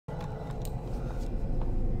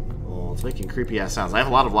Well, it's making creepy ass sounds. I have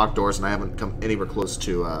a lot of locked doors and I haven't come anywhere close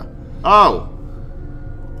to, Oh!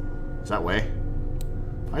 Is that Way?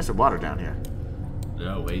 Why is there water down here?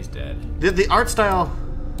 No, Way's dead. The art style...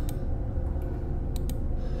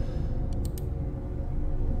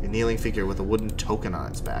 A kneeling figure with a wooden token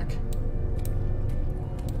on its back.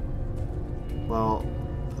 Well,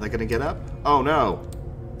 are they gonna get up? Oh no!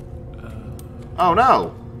 Oh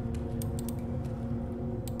no!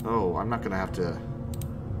 Oh, I'm not gonna have to...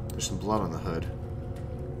 There's some blood on the hood.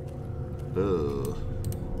 Ugh.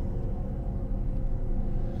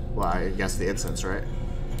 Well, I guess the incense, right?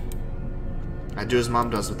 I do as Mom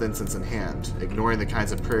does with incense in hand. Ignoring the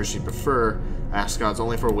kinds of prayers she'd prefer, I ask gods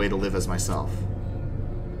only for a way to live as myself.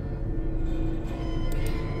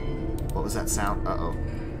 What was that sound? Uh-oh.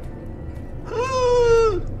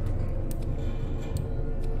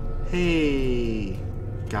 Hey,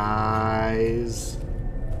 guys.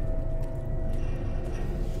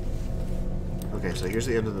 Okay, so here's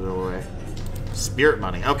the end of the doorway. Spirit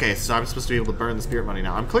money. Okay, so I'm supposed to be able to burn the spirit money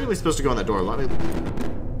now. I'm clearly supposed to go in that door. Let me...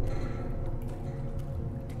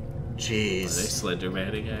 Jeez. Are they Slender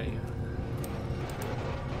Manning at you?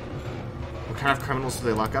 What kind of criminals do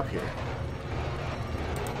they lock up here?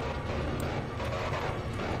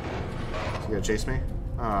 Is he gonna chase me?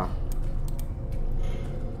 Ah.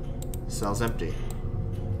 Cell's empty.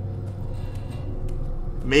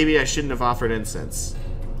 Maybe I shouldn't have offered incense.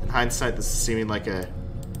 In hindsight, this is seeming like a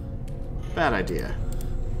bad idea.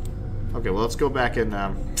 Okay, well, let's go back and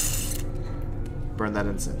burn that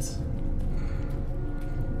incense.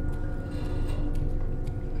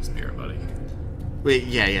 Spirit money. Wait,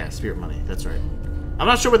 yeah, spirit money. That's right. I'm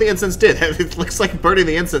not sure what the incense did. It looks like burning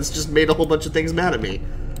the incense just made a whole bunch of things mad at me.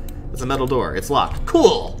 It's a metal door. It's locked.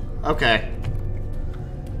 Cool! Okay.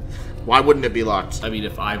 Why wouldn't it be locked? I mean,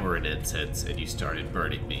 if I were an incense and you started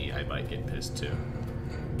burning me, I might get pissed too.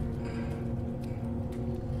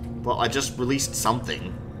 Well, I just released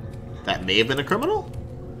something that may have been a criminal?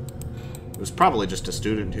 It was probably just a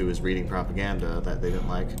student who was reading propaganda that they didn't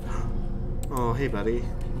like. Oh, hey, buddy.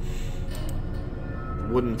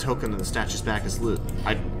 Wooden token in the statue's back is loot.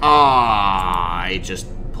 I just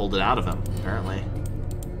pulled it out of him, apparently.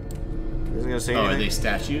 Isn't gonna say anything? Are they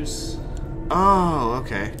statues? Oh,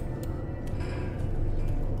 okay.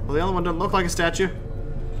 Well, the other one doesn't look like a statue.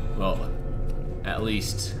 Well, at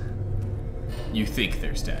least you think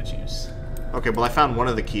they're statues. Okay, well, I found one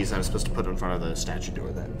of the keys I'm supposed to put in front of the statue door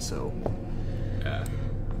then, so... Yeah.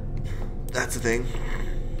 That's the thing.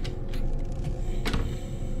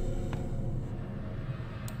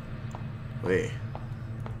 Wait.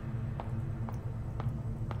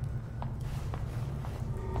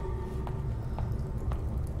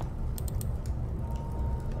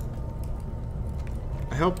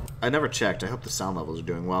 I never checked. I hope the sound levels are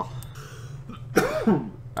doing well.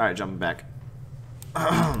 Alright, jumping back.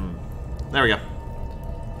 There we go.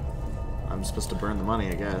 I'm supposed to burn the money,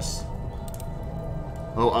 I guess.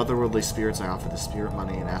 Oh, otherworldly spirits, I offer the spirit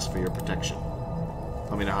money and ask for your protection.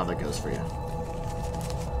 Let me know how that goes for you.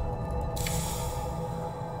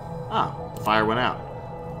 Ah, the fire went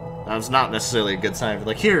out. That was not necessarily a good sign.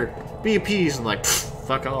 Like, here, be appeased, and like,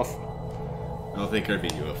 fuck off. I don't think I'd be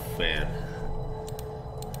you a fan.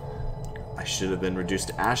 I should have been reduced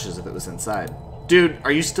to ashes if it was inside. Dude,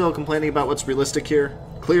 are you still complaining about what's realistic here?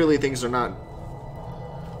 Clearly things are not...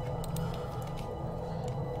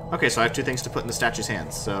 Okay, so I have two things to put in the statue's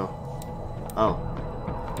hands, so... Oh.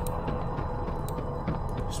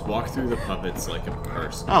 Just walk through the puppets like a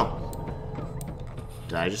person. Oh.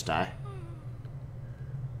 Did I just die?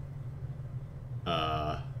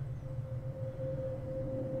 I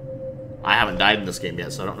haven't died in this game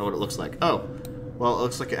yet, so I don't know what it looks like. Oh. Well, it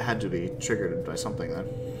looks like it had to be triggered by something then.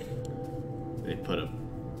 They put a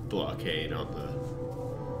blockade on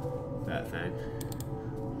that thing.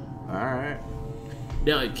 Alright.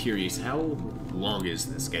 Now I'm curious, how long is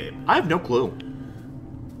this game? I have no clue.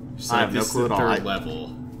 So I have no clue at all. Third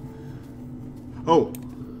level. Oh.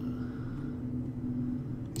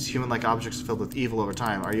 These human-like objects filled with evil over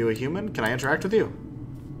time. Are you a human? Can I interact with you?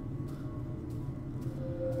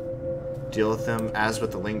 Deal with them as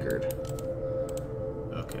with the lingered.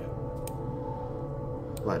 Okay.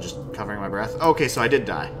 What, just covering my breath? Okay, so I did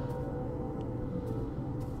die.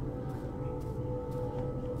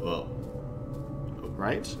 Well.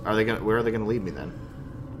 Right? Where are they gonna lead me then?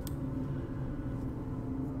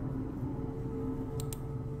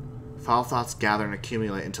 Foul thoughts gather and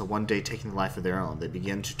accumulate until one day, taking the life of their own, they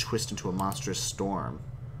begin to twist into a monstrous storm.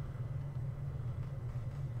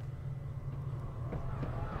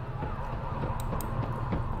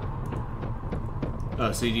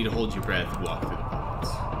 Oh, so you need to hold your breath and walk through the puppets.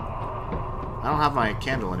 I don't have my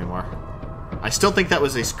candle anymore. I still think that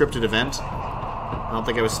was a scripted event. I don't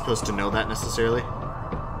think I was supposed to know that necessarily.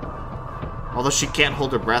 Although she can't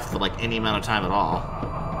hold her breath for like any amount of time at all.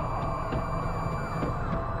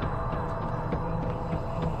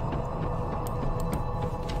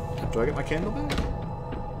 Do I get my candle back?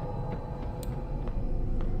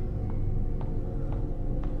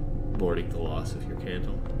 Mourning the loss of your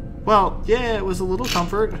candle. Well, yeah, it was a little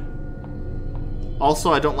comfort.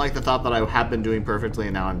 Also, I don't like the thought that I have been doing perfectly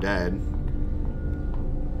and now I'm dead.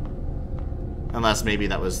 Unless maybe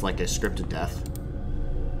that was like a scripted death.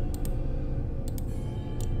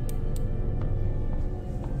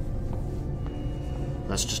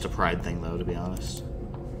 That's just a pride thing, though, to be honest.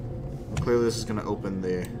 Clearly, this is going to open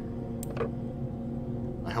the...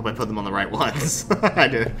 I hope I put them on the right ones. I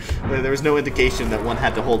did. There was no indication that one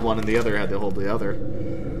had to hold one and the other had to hold the other.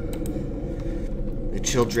 The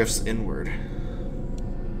chill drifts inward.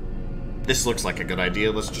 This looks like a good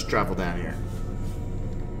idea. Let's just travel down here.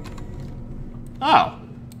 Oh.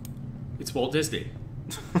 It's Walt Disney.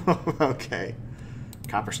 Okay.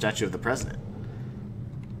 Copper statue of the president.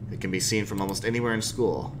 It can be seen from almost anywhere in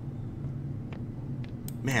school.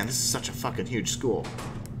 Man, this is such a fucking huge school.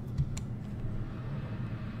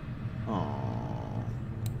 Oh.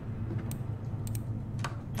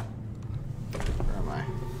 Where am I?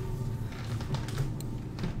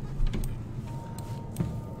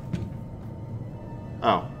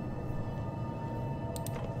 Oh.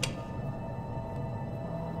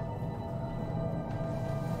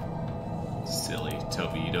 Silly,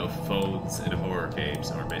 Toby, you know phones and horror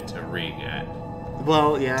games are meant to ring at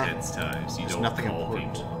Well, yeah. tense times. You There's don't nothing call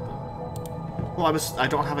important. people. Well, I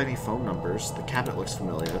don't have any phone numbers. The cabinet looks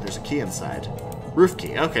familiar. There's a key inside. Roof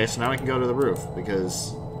key. Okay, so now we can go to the roof,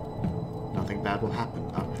 because nothing bad will happen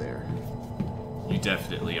up there. You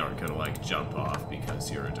definitely aren't gonna like jump off because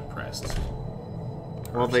you're a depressed.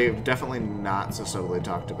 Well, they've definitely not so subtly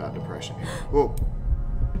talked about depression here. Whoa.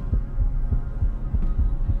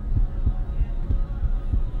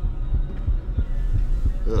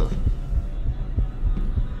 Ugh.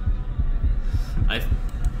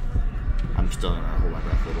 I'm still gonna hold my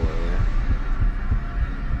breath a little earlier.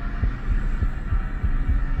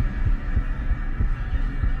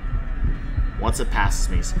 Once it passes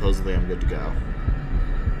me, supposedly I'm good to go.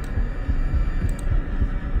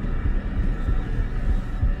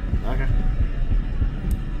 Okay.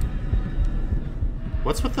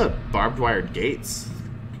 What's with the barbed wire gates?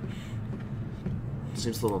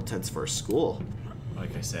 Seems a little intense for a school.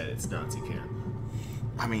 Like I said, it's Nazi camp.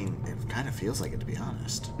 I mean, it kind of feels like it, to be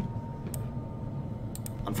honest.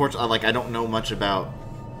 Unfortunately, like, I don't know much about...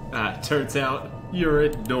 Turns out you're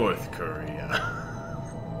in North Korea.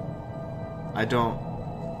 I don't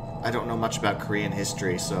know much about Korean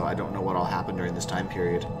history, so I don't know what all happened during this time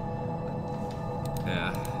period.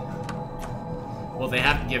 Yeah. Well, they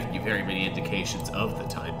haven't given you very many indications of the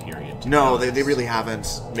time period. No, they really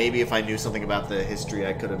haven't. Maybe if I knew something about the history,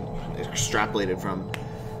 I could have extrapolated from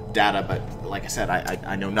data, but like I said,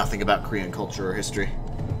 I know nothing about Korean culture or history.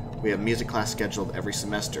 We have music class scheduled every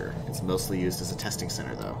semester. It's mostly used as a testing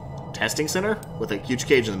center, though. Testing center? With a huge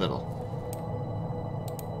cage in the middle.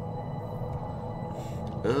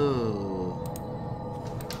 Oh.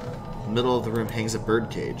 Middle of the room hangs a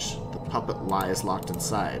bird cage. The puppet lies locked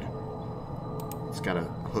inside. It's got a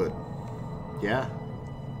hood. Yeah?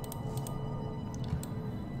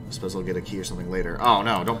 I suppose I'll get a key or something later. Oh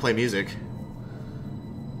no, don't play music.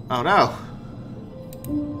 Oh no!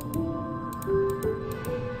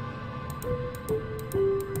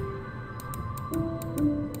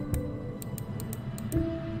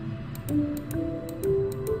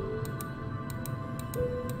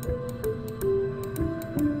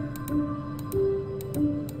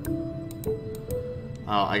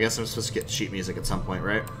 Oh, I guess I'm supposed to get sheet music at some point,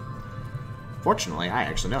 right? Fortunately, I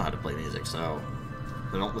actually know how to play music, so...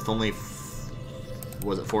 With only...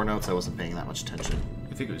 was it 4 notes? I wasn't paying that much attention.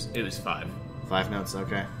 I think it was 5. 5 notes,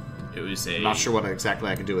 okay. It was a... I'm not sure what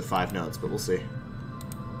exactly I can do with 5 notes, but we'll see.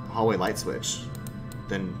 Hallway light switch.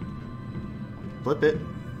 Then... flip it.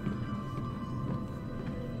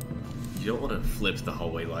 You don't want to flip the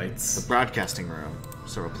hallway The lights. broadcasting room.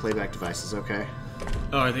 Several playback devices, okay.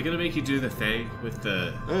 Oh, are they gonna make you do the thing with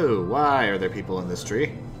the... Oh, why are there people in this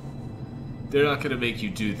tree? They're not gonna make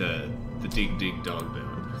you do the ding ding dong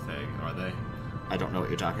dong thing, are they? I don't know what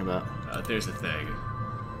you're talking about. There's a thing.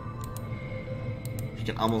 You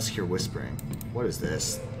can almost hear whispering. What is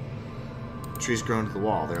this? The tree's grown to the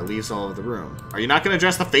wall. There are leaves all over the room. Are you not going to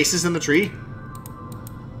address the faces in the tree?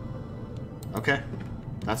 Okay.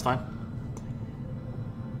 That's fine.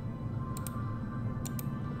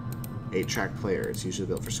 8-track player. It's usually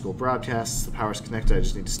built for school broadcasts. The power's connected. I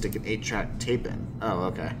just need to stick an 8-track tape in. Oh,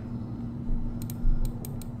 okay.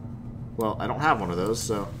 Well, I don't have one of those,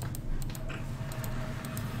 so...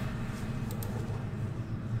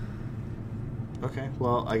 Okay,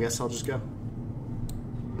 well, I guess I'll just go.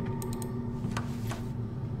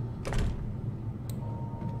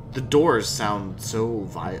 The doors sound so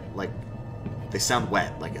like... They sound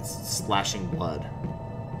wet, like it's splashing blood.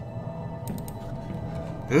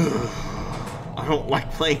 Ugh. I don't like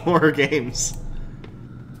playing horror games.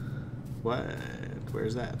 What?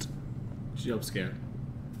 Where's that? Jump scare.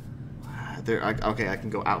 There. Okay, I can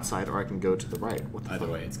go outside or I can go to the right. What the Either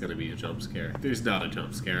fuck? way, it's gonna be a jump scare. There's not a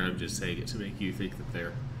jump scare. I'm just saying it to make you think that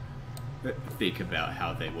they're... Think about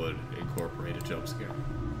how they would incorporate a jump scare.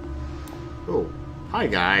 Oh, hi,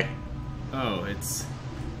 guy. Oh, it's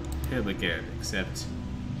him again, except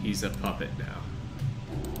he's a puppet now.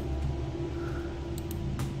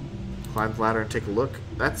 Climb the ladder and take a look.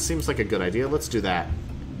 That seems like a good idea. Let's do that.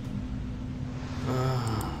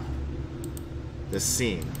 This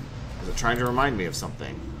scene. Is it trying to remind me of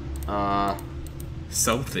something?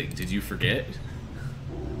 Something? Did you forget?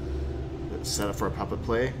 Set up for a puppet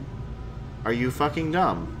play? Are you fucking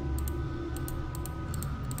dumb?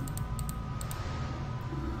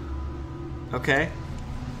 Okay.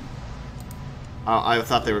 I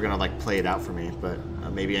thought they were gonna, like, play it out for me, but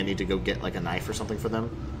maybe I need to go get, like, a knife or something for them.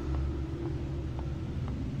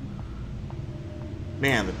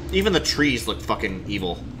 Man, even the trees look fucking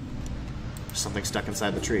evil. There's something stuck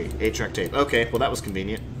inside the tree. 8-track tape. Okay, well that was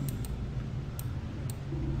convenient.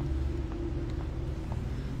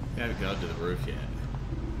 I haven't gone to the roof yet.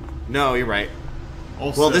 No, you're right.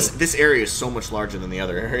 Also, Well, this area is so much larger than the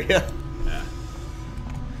other area. yeah.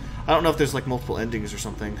 I don't know if there's like multiple endings or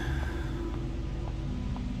something.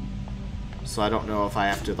 So I don't know if I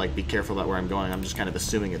have to like be careful about where I'm going. I'm just kind of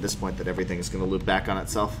assuming at this point that everything is going to loop back on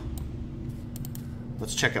itself.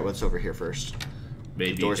 Let's check out what's over here first.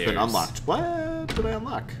 Maybe The door's been unlocked. What did I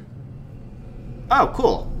unlock? Oh,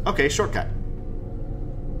 cool. Okay, shortcut.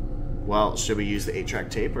 Well, should we use the 8-track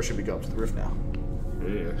tape or should we go up to the roof now?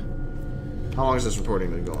 Yeah. How long is this recording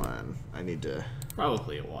going to go on? I need to...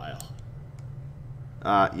 Probably a while.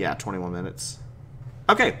 Yeah, 21 minutes.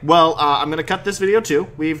 Okay, well, I'm going to cut this video too.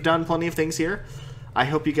 We've done plenty of things here. I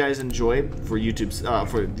hope you guys enjoyed for YouTube's,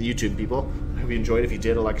 for the YouTube people. I hope you enjoyed. If you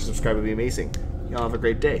did, a like and subscribe would be amazing. Y'all have a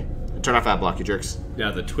great day. Turn off ad block, you jerks.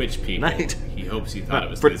 Now the Twitch people, Night. he hopes you thought it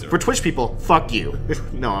was for miserable. Twitch people, fuck you.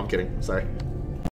 No, I'm kidding. Sorry.